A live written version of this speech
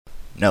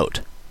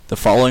Note: the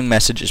following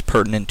message is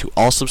pertinent to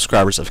all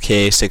subscribers of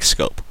KA6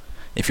 Scope.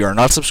 If you are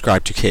not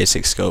subscribed to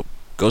KA6 Scope,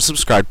 go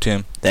subscribe to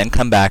him, then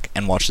come back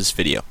and watch this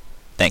video.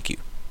 Thank you.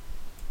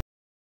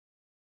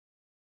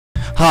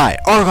 Hi,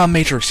 Argon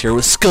Matrix here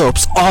with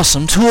Scope's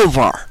awesome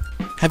toolbar.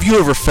 Have you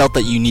ever felt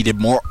that you needed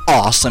more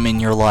awesome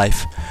in your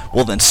life?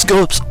 Well then,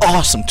 Scope's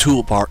awesome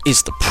toolbar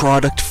is the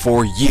product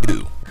for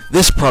you.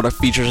 This product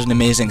features an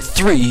amazing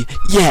 3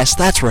 links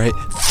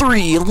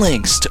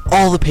to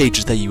all the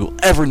pages that you will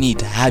ever need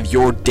to have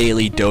your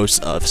daily dose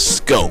of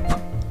Scope.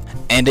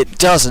 And it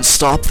doesn't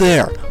stop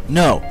there.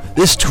 No,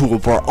 this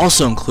toolbar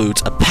also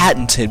includes a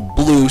patented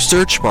blue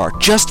search bar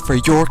just for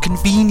your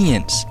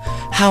convenience.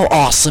 How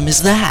awesome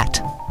is that?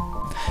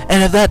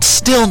 And if that's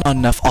still not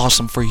enough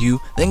awesome for you,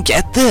 then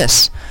get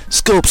this!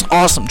 Scope's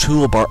awesome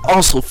toolbar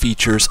also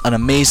features an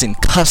amazing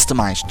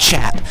customized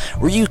chat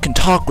where you can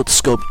talk with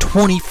Scope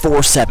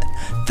 24/7.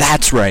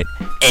 That's right,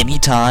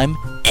 anytime,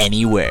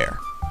 anywhere.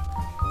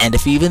 And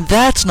if even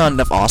that's not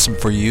enough awesome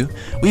for you,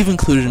 we've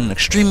included an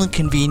extremely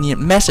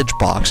convenient message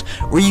box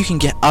where you can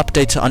get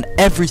updates on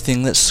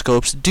everything that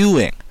Scope's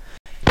doing.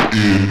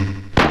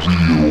 In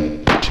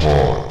real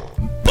time.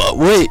 But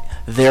wait,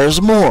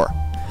 there's more!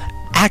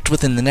 Act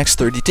within the next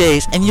 30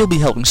 days and you'll be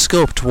helping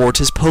Scope towards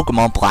his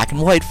Pokemon Black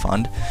and White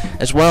fund,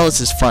 as well as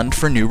his fund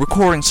for new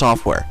recording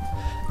software.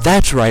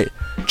 That's right,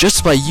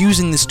 just by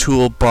using this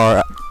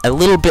toolbar a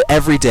little bit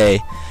every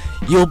day,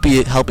 you'll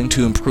be helping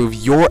to improve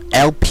your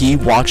LP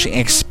watching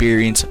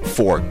experience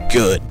for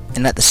good.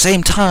 And at the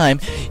same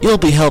time, you'll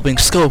be helping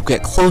Scope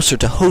get closer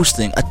to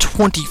hosting a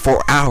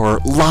 24-hour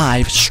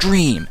live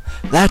stream.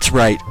 That's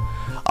right,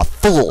 a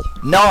full,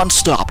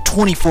 non-stop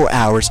 24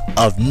 hours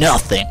of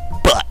nothing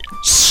but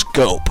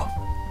Scope.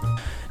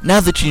 Now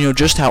that you know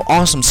just how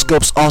awesome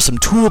Scope's awesome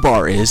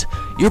toolbar is,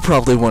 you're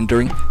probably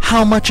wondering,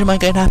 how much am I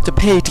going to have to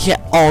pay to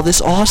get all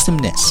this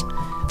awesomeness?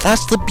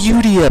 That's the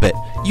beauty of it.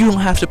 You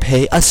don't have to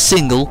pay a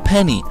single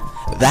penny.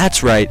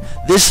 That's right,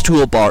 this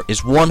toolbar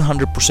is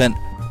 100%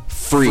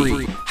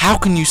 free. How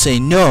can you say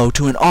no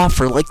to an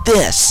offer like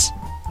this?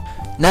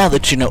 Now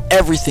that you know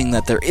everything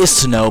that there is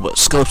to know about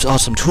Scope's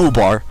awesome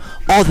toolbar,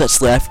 all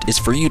that's left is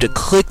for you to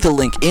click the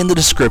link in the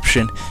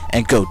description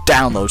and go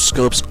download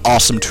Scope's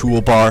awesome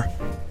toolbar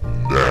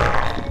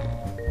now.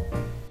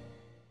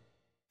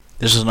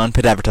 This is an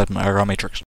unpaid advertisement by Argon Matrix.